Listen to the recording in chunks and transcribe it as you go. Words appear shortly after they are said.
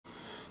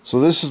So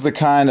this is the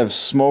kind of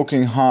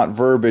smoking hot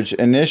verbiage.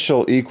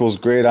 Initial equals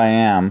great I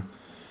am.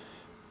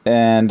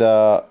 And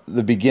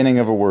the beginning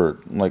of a word,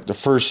 like the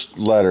first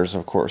letters,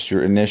 of course,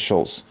 your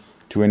initials,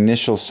 to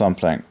initial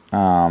something.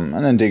 And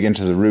then dig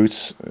into the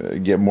roots,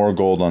 get more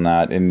gold on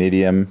that. In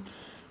idiom,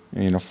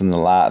 from the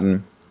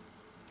Latin,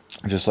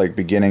 just like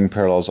beginning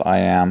parallels I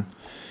am.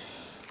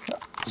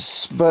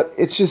 But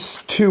it's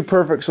just too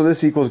perfect. So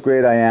this equals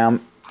great I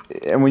am.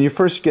 And when you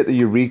first get the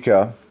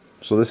eureka,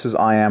 so this is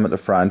I am at the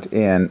front,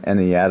 and then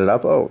you add it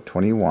up. Oh,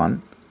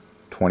 21,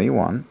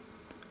 21.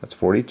 That's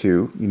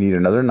 42. You need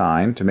another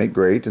 9 to make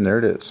great, and there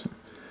it is.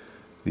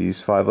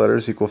 These 5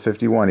 letters equal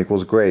 51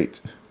 equals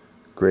great.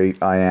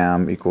 Great I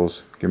am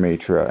equals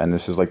Gematria. And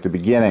this is like the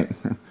beginning.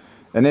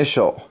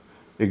 Initial.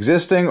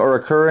 Existing or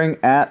occurring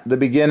at the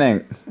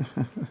beginning.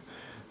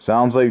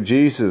 Sounds like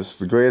Jesus,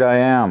 the great I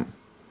am.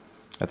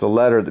 At the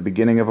letter, at the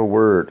beginning of a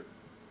word.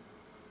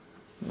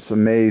 It's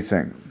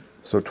amazing.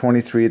 So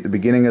 23 at the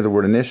beginning of the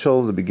word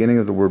initial, the beginning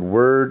of the word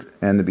word,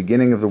 and the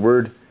beginning of the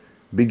word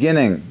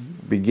beginning.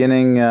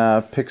 Beginning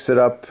picks it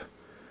up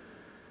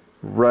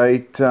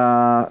right,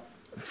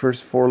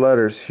 first 4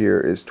 letters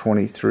here is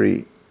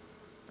 23.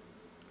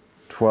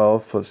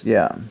 12 plus,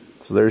 yeah.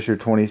 So there's your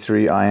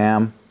 23, I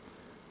am,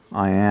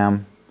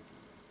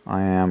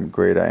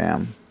 great I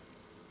am.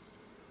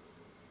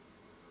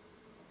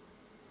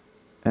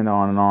 And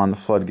on, the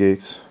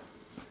floodgates.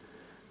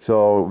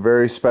 So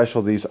very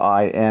special, these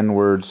I-N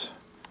words.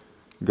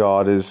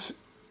 God is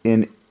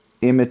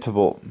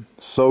inimitable,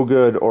 so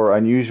good or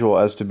unusual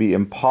as to be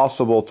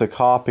impossible to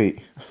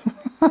copy.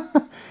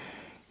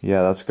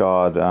 Yeah, that's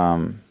God.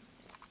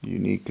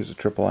 Unique is a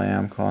triple I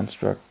am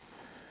construct.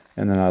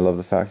 And then I love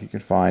the fact you can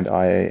find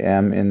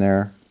I-A-M in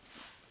there.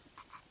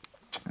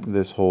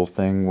 This whole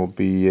thing will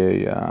be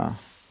there's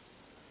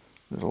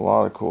a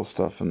lot of cool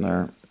stuff in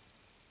there.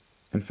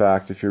 In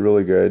fact, if you're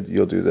really good,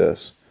 you'll do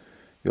this.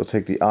 You'll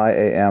take the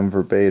I-A-M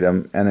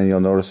verbatim, and then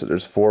you'll notice that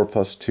there's 4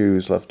 plus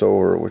 2s left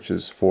over, which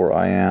is 4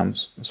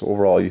 I-Ams. So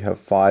overall, you have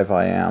 5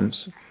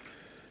 I-Ams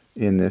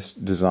in this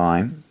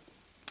design.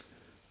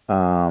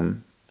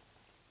 And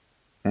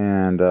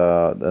then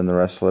the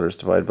rest of the letters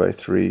divided by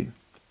 3.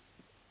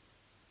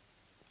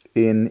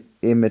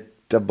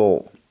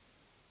 Inimitable.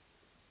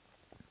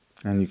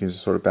 And you can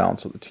just sort of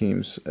balance out the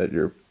teams at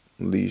your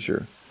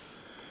leisure.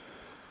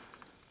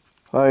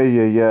 Ay,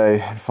 ay,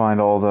 ay. Find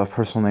all the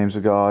personal names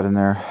of God in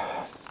there.